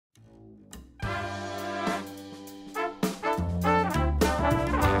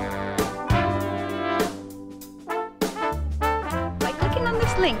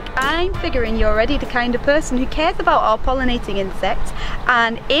link, I'm figuring you're already the kind of person who cares about our pollinating insects,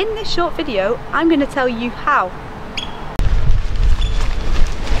 and in this short video I'm going to tell you how.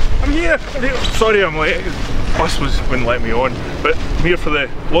 I'm here! Sorry I'm late, the bus wouldn't let me on, but I'm here for the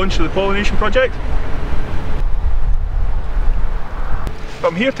launch of the pollination project. But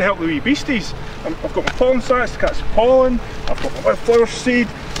I'm here to help the wee beasties. I've got my pollen sacks to catch the pollen, I've got my wildflower seed,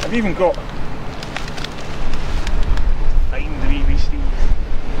 I've even got find the wee beasties.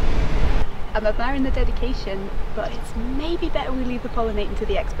 I'm admiring the dedication, but it's maybe better we leave the pollinating to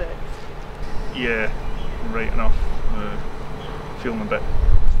the experts. Yeah, right enough. Feeling a bit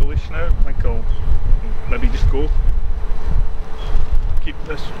foolish now. I think I'll maybe just go. Keep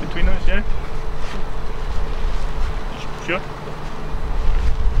this between us, yeah? Sure?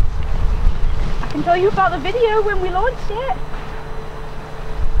 I can tell you about the video when we launch it.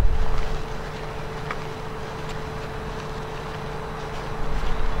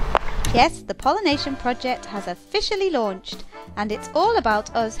 Yes, the pollination project has officially launched, and it's all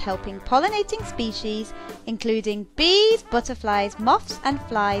about us helping pollinating species, including bees, butterflies, moths and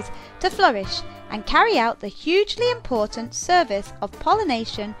flies, to flourish and carry out the hugely important service of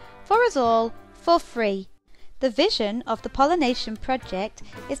pollination for us all for free. The vision of the pollination project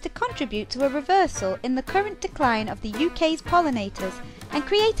is to contribute to a reversal in the current decline of the UK's pollinators and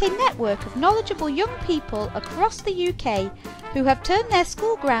create a network of knowledgeable young people across the UK who have turned their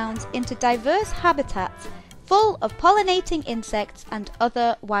school grounds into diverse habitats full of pollinating insects and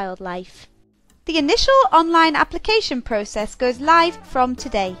other wildlife. The initial online application process goes live from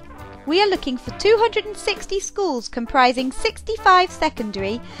today. We are looking for 260 schools comprising 65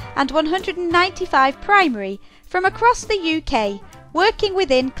 secondary and 195 primary from across the UK, working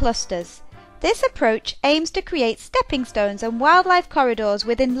within clusters. This approach aims to create stepping stones and wildlife corridors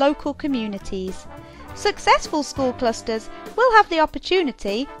within local communities. Successful school clusters will have the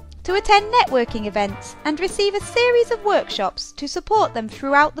opportunity to attend networking events and receive a series of workshops to support them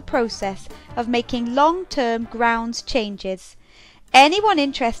throughout the process of making long-term grounds changes. Anyone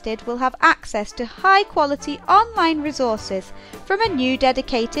interested will have access to high-quality online resources from a new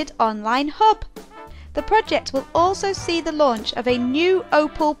dedicated online hub. The project will also see the launch of a new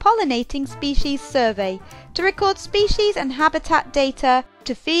opal pollinating species survey to record species and habitat data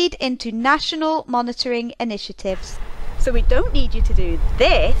to feed into national monitoring initiatives. So we don't need you to do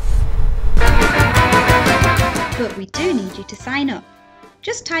this, but we do need you to sign up.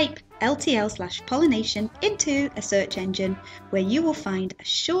 Just type LTL/pollination into a search engine where you will find a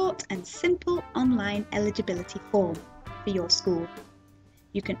short and simple online eligibility form for your school.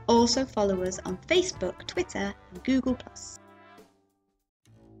 You can also follow us on Facebook, Twitter and Google+.